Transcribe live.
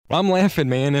I'm laughing,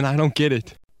 man, and I don't get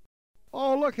it.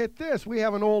 Oh, look at this. We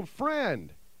have an old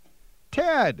friend.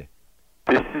 Ted.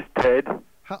 This is Ted.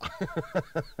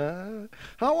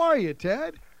 How are you,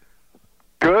 Ted?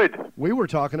 Good. We were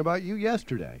talking about you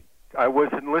yesterday. I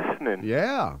wasn't listening.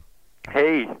 Yeah.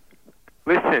 Hey,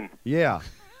 listen. Yeah.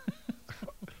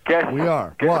 Guess, We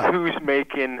are. Guess What? who's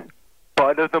making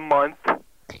Bud of the Month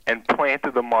and Plant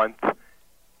of the Month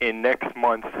in next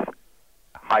month's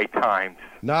High Times?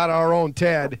 Not our own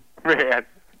Ted. Man.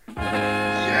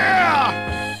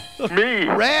 Yeah! Me.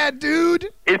 Rad, dude.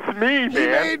 It's me, He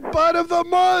man. made Bud of the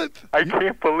Month. I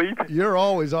can't believe it. You're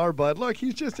always our Bud. Look,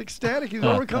 he's just ecstatic. He's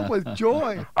overcome with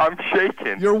joy. I'm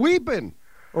shaking. You're weeping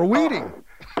or weeding.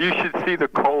 You should see the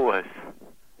colas.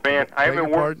 Man, I Beg your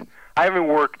haven't worked. pardon? I haven't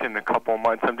worked in a couple of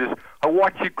months. I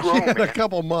watch it grow, In a man.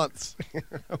 couple months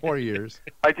or years.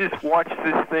 I just watched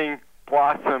this thing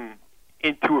blossom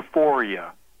into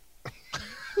euphoria.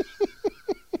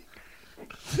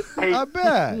 Hey, I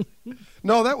bet.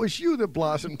 No, that was you that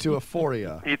blossomed to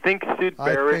euphoria. you think Sid I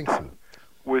Barrett think so.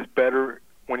 was better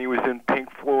when he was in Pink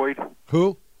Floyd?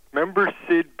 Who? Remember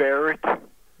Sid Barrett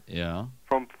Yeah.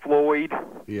 from Floyd?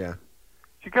 Yeah.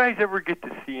 Did you guys ever get to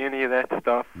see any of that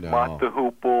stuff? No. Mott the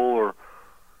Hoople or...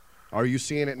 Are you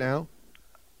seeing it now?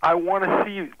 I want to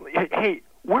see... Hey,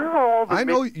 where are all the... I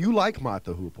know you like Mott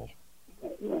the Hoople.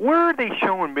 Where are they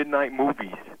showing midnight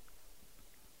movies?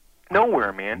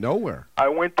 Nowhere, man. Nowhere. I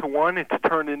went to one. It's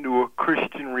turned into a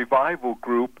Christian revival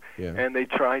group, Yeah. and they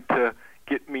tried to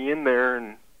get me in there.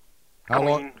 And How I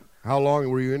long? mean, How long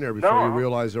were you in there before No, you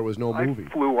realized there was no I movie?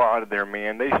 flew out of there,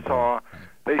 man. They saw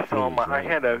Please, my. I right.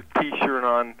 had a T-shirt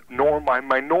on,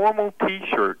 my normal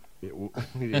T-shirt.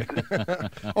 Yeah.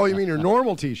 Oh, you mean your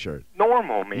normal T-shirt?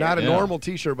 Normal, man. Not a Yeah. normal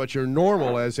T-shirt, but your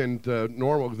normal, as in the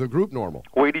normal, the group normal.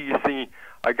 Wait till you see.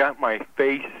 I got my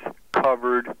face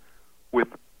covered with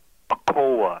a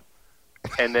cola,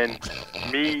 and then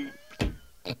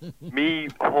me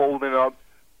holding up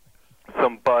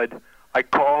some Bud. I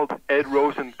called Ed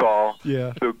Rosenthal,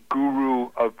 Yeah. the guru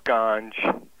of ganj,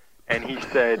 and he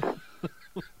said,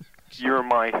 "You're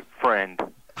my friend."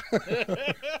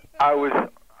 I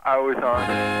was on.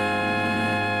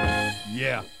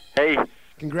 Yeah. Hey,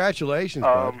 Congratulations,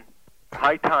 bud.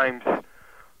 High Times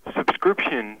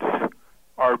subscriptions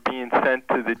are being sent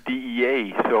to the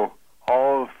DEA, so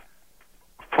all of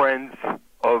friends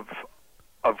of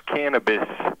cannabis,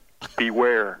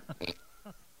 beware.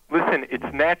 Listen, it's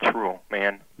natural,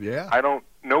 man. Yeah.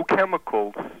 No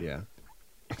chemicals. Yeah.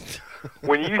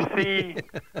 When you see,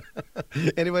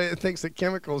 Anybody that thinks that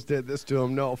chemicals did this to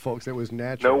him, no, folks, it was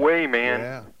natural. no way, man.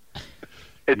 Yeah.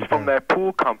 It's from that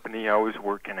pool company I was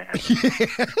working at.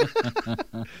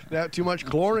 That too much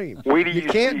chlorine. Wait till You you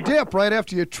can't see- dip right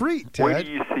after you treat, Wait Ted.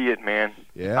 till you see it, man.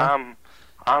 Yeah.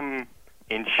 I'm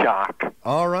in shock.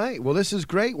 All right. Well, this is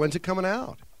great. When's it coming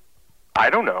out? I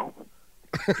don't know.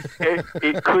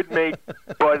 It could make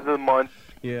Bud of the Month,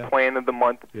 Yeah. Plan of the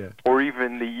Month, Yeah. or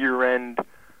even the year-end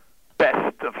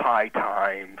Best of High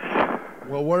Times.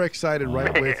 Well, we're excited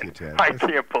right Man, with you, Ted. I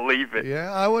can't believe it.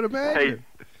 Yeah, I would imagine.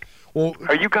 Well,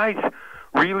 Are you guys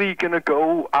really going to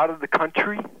go out of the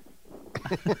country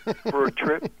for a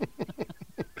trip?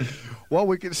 well,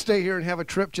 we can stay here and have a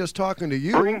trip just talking to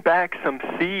you. Bring back some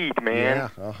seed, man.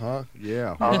 Yeah. Uh-huh.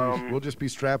 Yeah. We'll just be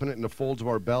strapping it in the folds of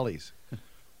our bellies.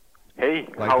 Hey,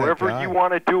 Like however that guy. you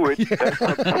want to do it, that's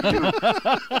up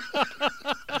to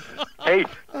you. Hey,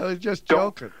 I was just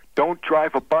Don't- joking. don't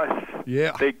drive a bus.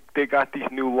 Yeah. They got these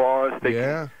new laws. They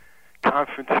Yeah. can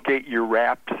confiscate your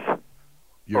wraps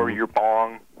or your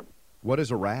bong. What is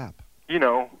a wrap? You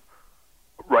know,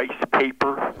 rice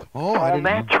paper. Oh, It's I all didn't-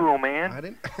 natural, man. I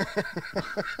didn't.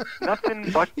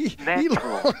 Nothing but He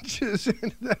natural. launches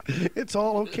into that. It's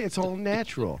all okay. It's all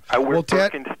natural. I wear well,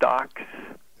 Ted, Birkenstocks.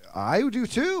 I do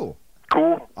too.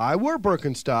 Cool. I wear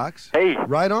Birkenstocks. Hey,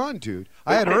 Right on, dude.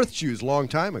 I had Okay. Earth shoes a long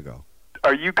time ago.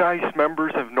 are you guys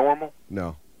members of Normal?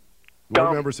 No. We're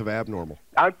Dumb. members of Abnormal.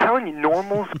 I'm telling you,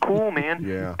 Normal's cool, man.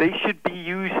 Yeah. They should be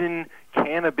using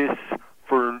cannabis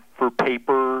for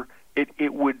paper.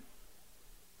 It would,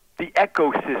 the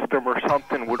ecosystem or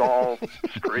something would all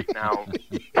straighten out.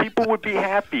 People would be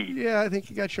happy. Yeah, I think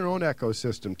you got your own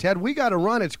ecosystem. Ted, we got to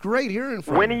run. It's great hearing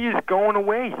from When are you. you going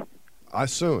away?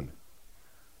 Soon.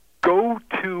 Go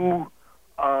to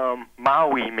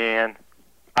Maui, man.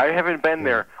 I haven't been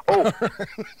there. Oh,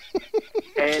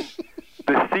 and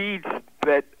the seeds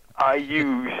that I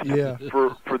use Yeah.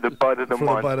 for the Bud of the For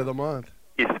Month the bud of the month.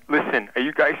 is, listen, are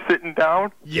you guys sitting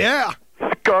down? Yeah.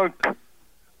 Skunk.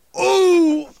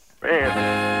 Ooh. Man.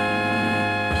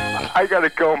 I gotta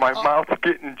go. My mouth's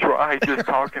getting dry just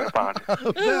talking about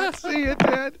it. See you,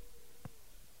 Ted.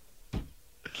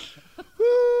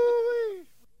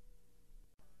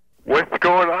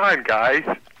 going on, guys?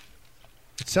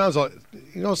 It sounds like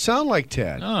you don't sound like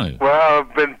Ted. No. Well,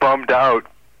 I've been bummed out.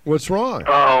 What's wrong?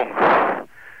 Oh,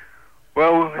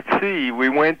 well, let's see. We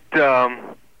woke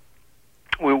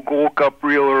up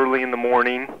real early in the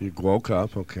morning. You woke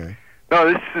up, okay.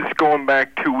 No, this is going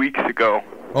back 2 weeks ago.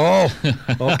 Oh,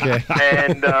 okay.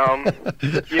 And,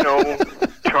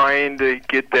 trying to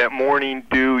get that morning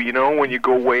dew, when you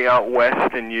go way out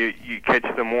west and you catch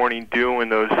the morning dew and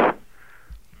those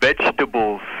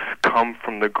vegetables come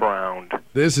from the ground.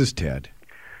 This is Ted.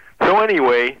 So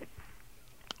anyway,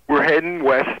 we're heading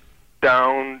west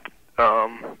down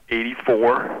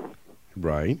 84.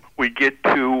 Right. We get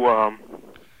to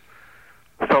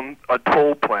a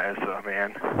toll plaza,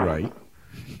 man. Right.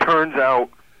 Turns out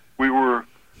we were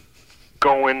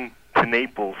going to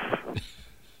Naples.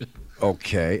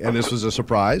 Okay, and this was a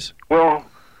surprise? Well,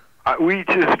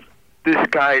 this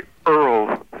guy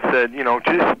Earl said,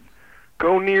 just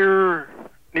go near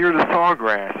the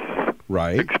Sawgrass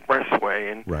Right.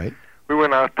 Expressway, and Right. we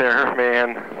went out there,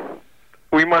 man.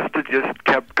 We must have just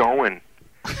kept going.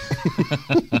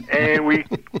 And we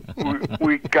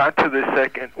got to the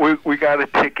second. We got a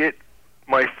ticket.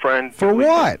 My friend For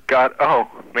what? Oh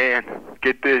man,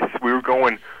 get this. We were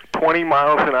going 20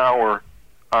 miles an hour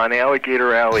on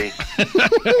Alligator Alley.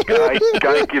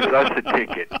 guy gives us a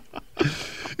ticket.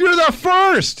 You're the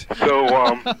first.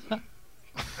 So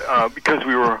because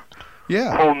we were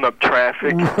holding up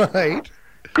traffic. Right.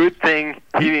 Good thing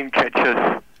he didn't catch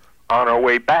us on our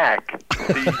way back.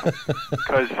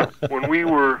 Because when we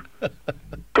were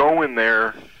going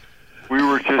there, we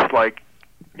were just like,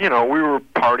 we were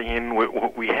partying with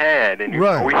what we had, and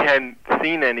Right. we hadn't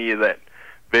seen any of that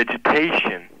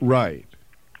vegetation. Right.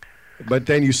 But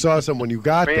then you saw some when you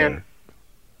got Man,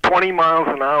 20 miles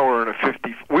an hour and a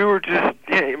 50. We were just,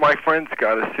 my friend's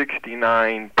got a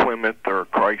 69 Plymouth or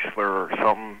Chrysler or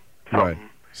something. Right.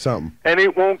 Something. And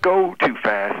it won't go too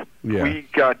fast. Yeah. We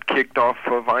got kicked off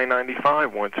of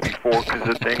I-95 once before because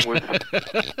the thing was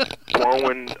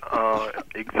blowing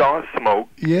exhaust smoke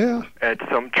Yeah. at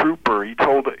some trooper. We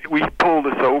pulled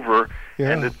us over,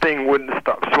 Yeah. and the thing wouldn't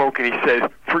stop smoking. He said,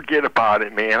 "Forget about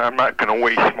it, man. I'm not going to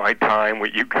waste my time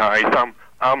with you guys.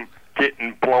 I'm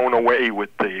getting blown away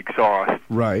with the exhaust."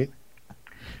 Right.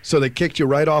 So they kicked you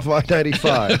right off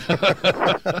I-95.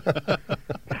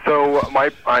 So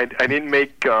I didn't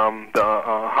make the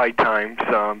high times.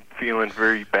 Feeling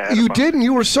very bad. You about didn't.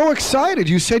 You were so excited.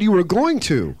 You said you were going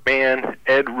to. Man,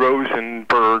 Ed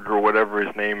Rosenberg or whatever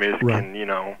his name is, Right. can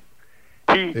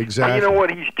he? Exactly. You know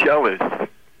what? He's jealous.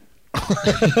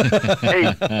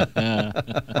 Hey,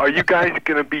 are you guys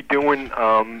gonna be doing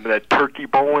that turkey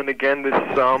bowling again this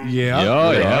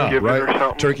Yeah. Thanksgiving Right. or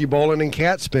something? Turkey bowling and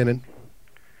cat spinning.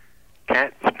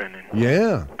 Cat spinning.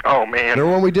 Yeah. Oh man,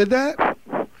 Remember when we did that?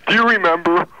 do you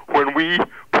remember when we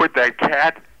put that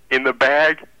cat in the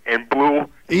bag and blew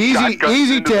Easy, shotguns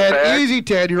easy, into the Ted. bag? Easy,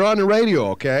 Ted. You're on the radio,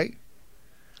 okay?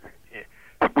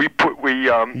 We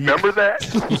remember that?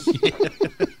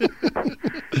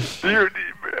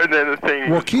 And then the thing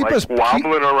Well, was keep like us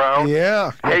wobbling around.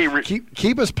 Yeah. Hey,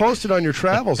 keep us posted on your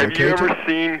travels, Have okay? you ever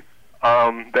seen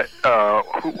that?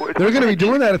 They're going to be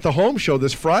doing that at the home show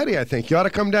this Friday, I think. You ought to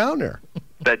come down there.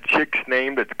 That chick's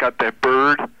name that's got that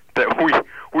bird that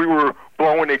we were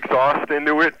blowing exhaust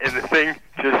into it, and the thing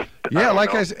just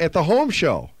I said, at the home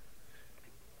show.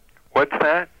 What's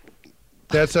that?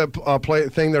 That's a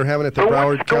thing they're having at the So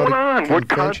Broward what's going County on? What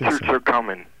Convention concerts Center. are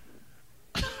coming?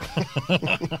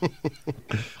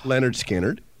 Leonard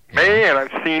Skinner. Man,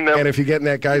 I've seen them. And if you get in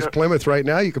that guy's Plymouth right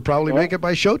now, you could probably make it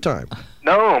by showtime.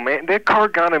 No, man, that car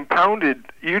got impounded.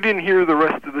 You didn't hear the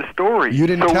rest of the story. You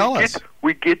didn't tell us.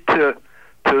 We get to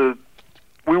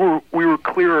we were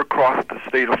clear across the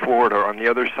state of Florida on the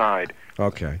other side.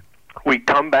 Okay. We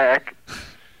come back.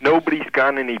 Nobody's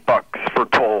got any bucks for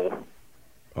toll.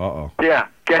 Uh-oh. Yeah,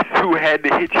 guess who had to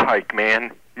hitchhike,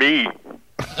 man? Me.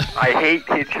 I hate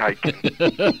hitchhiking.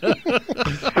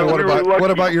 So What we were lucky.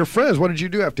 what about your friends? What did you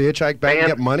do? Have to hitchhike back and Man,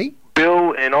 get money?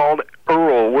 Bill and all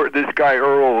Earl? This guy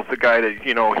Earl is the guy that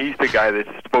he's the guy that's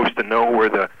supposed to know where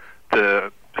the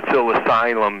Phil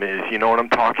Asylum is. You know what I'm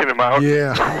talking about?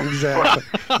 Yeah, exactly.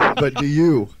 But do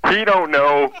you? He don't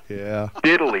know Yeah.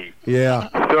 diddly. Yeah.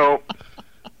 So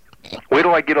wait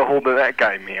till I get a hold of that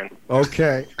guy, man.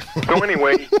 Okay. So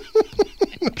anyway,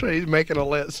 He's making a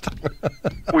list.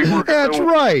 That's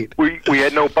right. We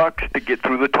had no bucks to get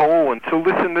through the toll, and so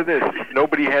listen to this.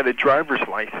 Nobody had a driver's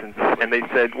license, and they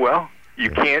said, well, you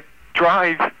can't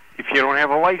drive if you don't have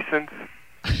a license.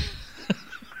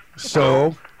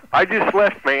 So? I just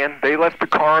left, man. They left the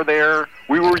car there.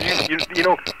 We were,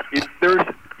 there's,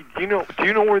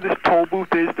 you know where this toll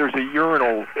booth is? There's a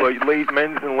urinal, like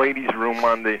men's and ladies' room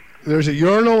on the. There's a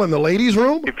urinal in the ladies'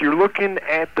 room? If you're looking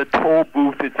at the toll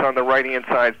booth, it's on the right-hand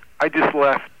side. I just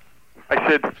left. I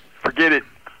said, forget it.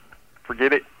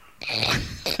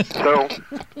 So.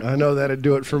 I know that'd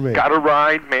do it for me. Got a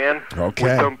ride, man. Okay.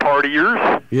 With some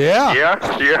partiers. Yeah.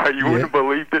 Yeah. You wouldn't have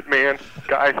believed it, man.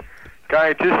 Guy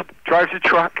just drives a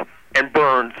truck and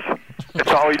burns.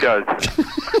 That's all he does.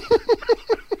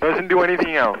 Doesn't do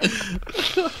anything else.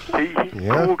 He's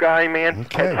cool guy, man.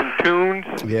 Okay. Had some tunes.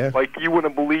 Yeah. Like you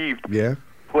wouldn't have believed. Yeah.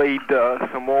 Played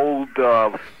some old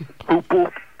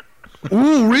Hoople.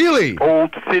 Ooh, really?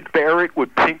 Old Sid Barrett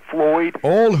with Pink Floyd.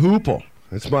 Old Hoople.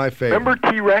 That's my favorite. Remember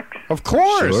T-Rex? Of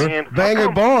course. Sure. Man, Bang a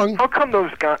bong. How come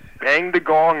those guys bang the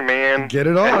gong, man? Get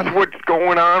it on. That's what's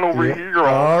going on over here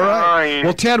all right. time.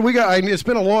 Well, Ted, it's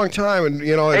been a long time, and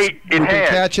we've been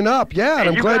catching up. Yeah, and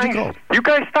I'm glad you called. You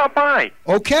guys stop by.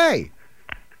 Okay.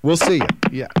 We'll see you.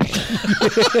 Yeah.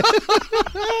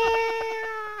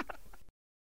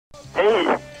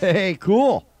 Hey,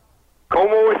 cool.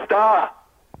 ¿Cómo está?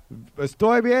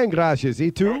 Estoy bien, gracias.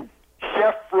 ¿Y tú?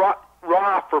 Chef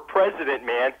Ra for president,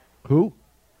 man. Who?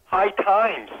 High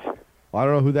Times. I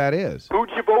don't know who that is. Who'd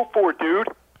you vote for, dude?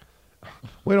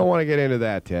 We don't want to get into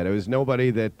that, Ted. It was nobody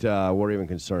that we're even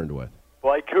concerned with.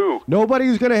 Like who? Nobody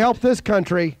who's going to help this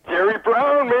country. Jerry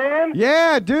Brown, man.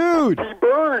 Yeah, dude. He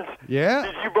burns. Yeah.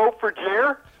 Did you vote for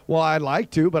Jer? Well, I'd like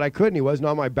to, but I couldn't. He wasn't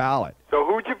on my ballot. So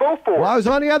who'd you vote for? Well, I was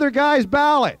on the other guy's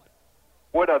ballot.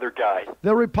 What other guy?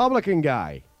 The Republican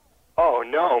guy. Oh,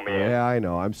 no, man. Yeah, I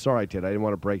know. I'm sorry, Ted. I didn't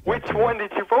want to break that. Which one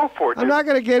did you vote for, dude? I'm not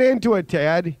going to get into it,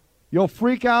 Ted. You'll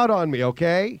freak out on me,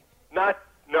 okay?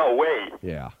 No way.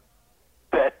 Yeah.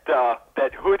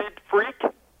 That hooded freak?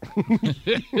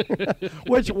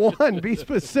 Which one? Be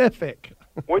specific.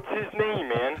 What's his name,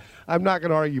 man? I'm not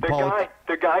going to argue politics.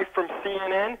 The guy from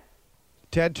CNN?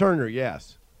 Ted Turner,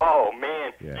 yes. Oh,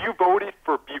 man. Yeah. You voted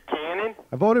for Buchanan?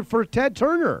 I voted for Ted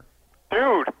Turner.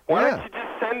 Dude, why don't you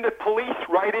just send the police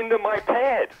right into my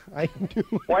pad? I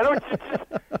knew. Why don't you just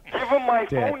give them my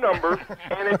phone number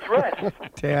and address?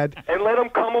 Ted. And let them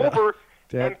come over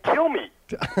and kill me.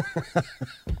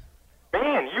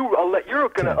 Man, you're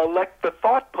going to elect the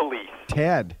thought police.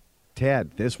 Ted,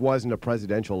 this wasn't a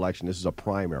presidential election. This is a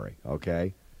primary,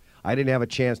 okay? I didn't have a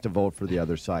chance to vote for the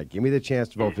other side. Give me the chance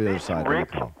to vote for the other side.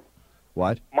 Rick?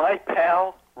 What? My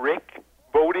pal, Rick,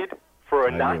 voted for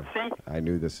a Nazi? I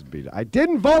knew this would be... I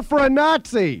didn't vote for a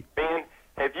Nazi! Man,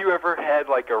 have you ever had,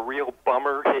 like, a real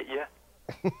bummer hit you?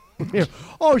 Yeah.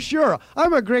 Oh, sure.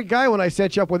 I'm a great guy when I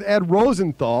set you up with Ed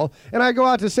Rosenthal, and I go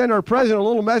out to send our president a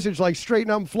little message like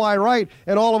straighten up and fly right,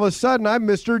 and all of a sudden I'm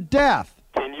Mr. Death.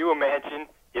 Can you imagine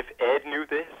if Ed knew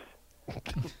this?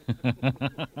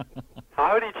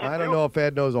 How did you I don't know if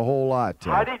Ed knows a whole lot,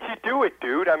 Ted. How did you do it,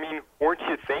 dude? I mean, weren't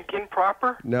you thinking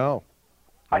proper? No.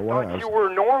 I thought you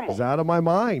were normal. I was out of my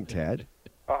mind, Ted.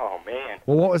 Oh, man.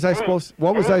 Well, what was I supposed...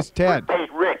 Ted? Hey,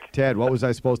 Rick. Ted, what was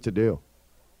I supposed to do?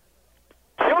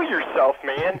 Kill yourself,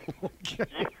 man.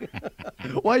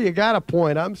 Well, you got a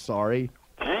point. I'm sorry.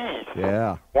 Jeez.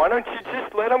 Yeah. Why don't you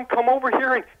just let them come over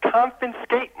here and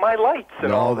confiscate my lights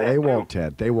and all that? No, they won't,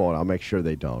 Ted. They won't. I'll make sure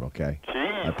they don't, okay?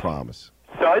 Jeez. I promise.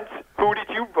 Suds, who did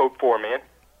you vote for, man?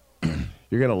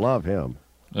 You're going to love him.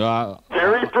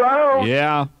 Jerry Brown?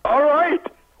 Yeah. All right.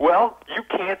 Well, you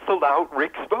canceled out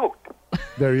Rick's vote.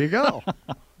 There you go.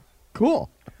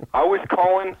 Cool. I was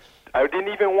calling. I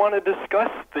didn't even want to discuss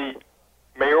the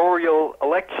mayoral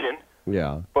election.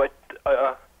 Yeah. But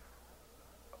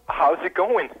how's it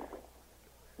going?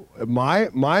 My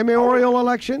mayoral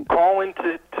election? Calling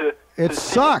to It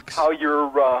sucks. How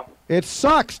your It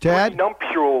sucks, Ted.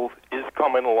 nuptial is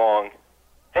coming along.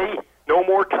 Hey, no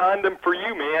more condom for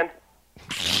you, man.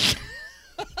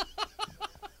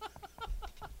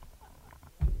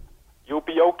 You'll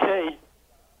be okay.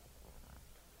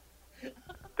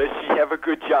 Does she have a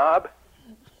good job?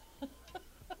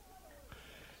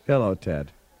 Hello,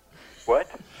 Ted.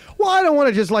 What? Well, I don't want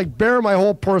to just bare my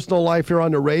whole personal life here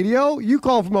on the radio. You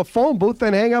call from a phone booth,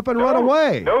 then hang up and run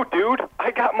away. No, dude.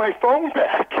 I got my phone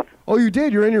back. Oh, you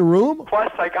did? You're in your room?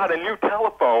 Plus, I got a new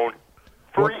telephone.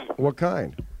 Free. What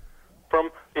kind?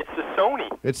 It's a Sony.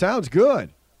 It sounds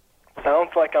good.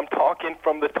 Sounds like I'm talking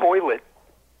from the toilet.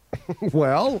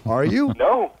 Well, are you?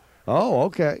 No. Oh,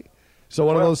 okay. So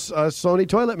one of those Sony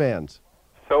toilet mans.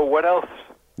 So what else?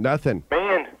 Nothing.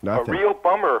 Man, Nothing. A real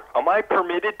bummer. Am I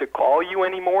permitted to call you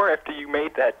anymore after you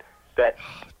made that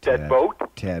vote?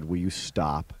 Ted, will you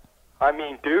stop? I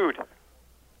mean, dude,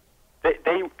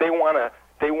 they wanna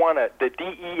the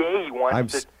DEA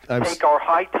wants to take our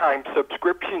high time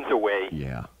subscriptions away.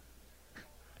 Yeah.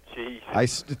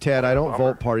 Jeez. Ted, I don't Bummer.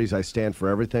 vote parties. I stand for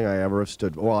everything I ever have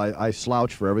stood. Well, I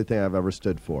slouch for everything I've ever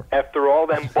stood for. After all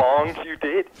them bongs you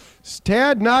did?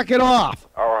 Ted, knock it off.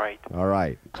 All right. All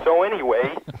right. So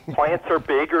anyway, plants are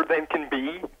bigger than can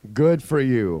be. Good for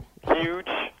you. Huge.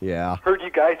 Yeah. Heard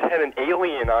you guys had an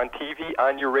alien on TV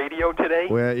on your radio today.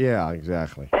 Well, yeah,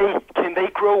 exactly. Hey, can they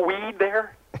grow weed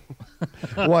there?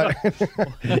 What?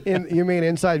 You mean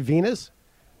inside Venus?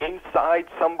 Inside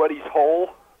somebody's hole?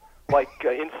 Like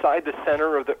inside the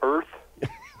center of the earth?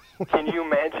 Can you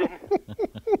imagine?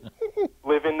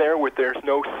 Living there where there's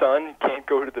no sun, can't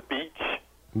go to the beach?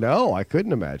 No, I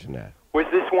couldn't imagine that. Was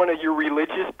this one of your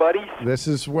religious buddies? This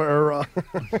is where...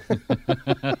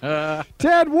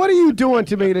 Ted, what are you doing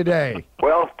to me today?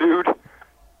 Well, dude,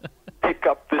 pick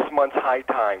up this month's High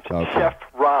Times. Okay. Chef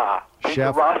Ra. He's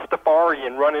Chef- a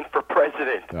Rastafarian running for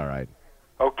president. All right.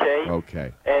 Okay?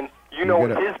 Okay. And you know You're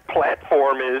what gonna- his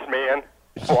platform is, man.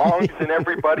 Belongs in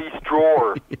everybody's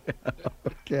drawer.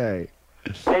 Okay.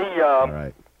 Hey, All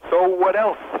right. so what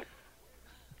else?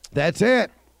 That's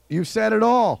it. You said it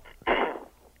all.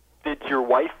 Did your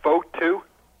wife vote too?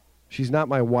 She's not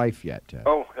my wife yet, Ted.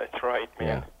 Oh, that's right,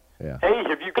 man. Yeah. Hey,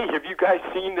 have you guys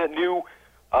seen the new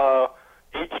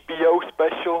HBO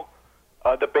special,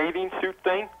 the bathing suit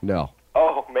thing? No.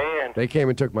 Oh man. They came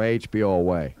and took my HBO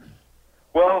away.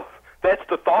 Well, that's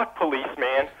the thought police,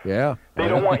 man. Yeah. They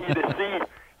don't want you to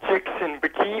see chicks in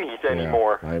bikinis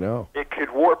anymore. I know. It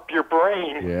could warp your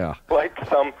brain. Yeah. Like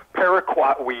some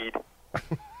paraquat weed.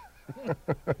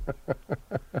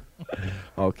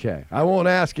 Okay. I won't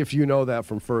ask if you know that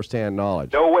from firsthand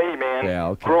knowledge. No way, man. Yeah,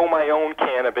 okay. Grow my own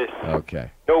cannabis.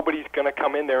 Okay. Nobody's gonna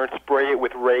come in there and spray it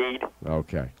with Raid.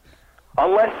 Okay.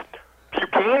 Unless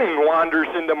Buchanan wanders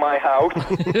into my house.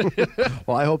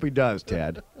 Well, I hope he does,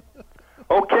 Ted.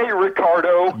 Okay,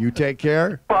 Ricardo. You take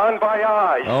care. Bon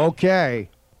voyage. Okay.